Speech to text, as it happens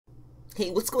Hey,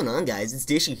 what's going on, guys? It's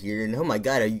Dishy here, and oh my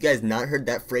god, have you guys not heard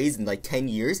that phrase in like 10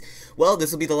 years? Well,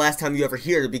 this will be the last time you ever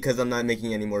hear it because I'm not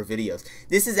making any more videos.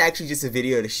 This is actually just a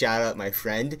video to shout out my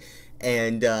friend,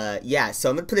 and yeah, so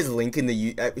I'm gonna put his link in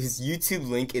the his YouTube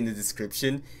link in the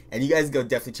description, and you guys go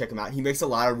definitely check him out. He makes a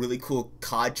lot of really cool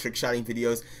COD trick shotting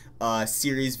videos,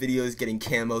 series videos, getting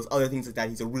camos, other things like that.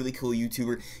 He's a really cool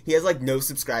YouTuber. He has like no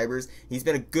subscribers. He's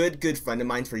been a good friend of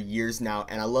mine for years now,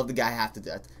 and I love the guy half to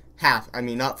death. Half, I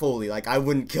mean, not fully. Like, I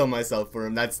wouldn't kill myself for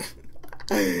him. That's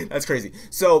that's crazy.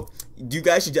 So you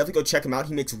guys should definitely go check him out.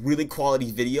 He makes really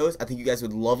quality videos. I think you guys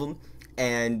would love him.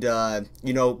 And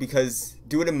you know, because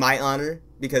do it in my honor,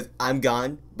 because I'm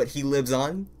gone, but he lives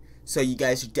on. So you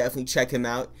guys should definitely check him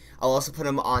out. I'll also put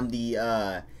him on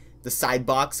the side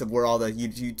box of where all the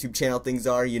YouTube channel things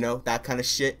are, you know, that kind of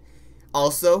shit.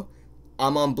 Also,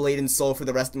 I'm on Blade and Soul for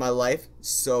the rest of my life,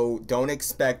 so don't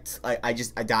expect. I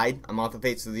died. I'm off the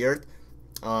face of the earth.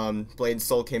 Blade and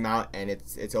Soul came out, and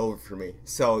it's over for me.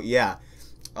 So yeah,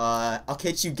 I'll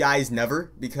catch you guys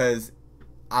never, because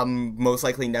I'm most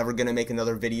likely never gonna make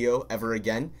another video ever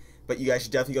again. But you guys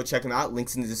should definitely go check them out.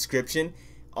 Links in the description.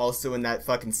 Also in that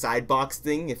fucking side box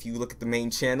thing if you look at the main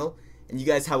channel. And you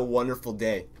guys have a wonderful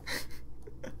day.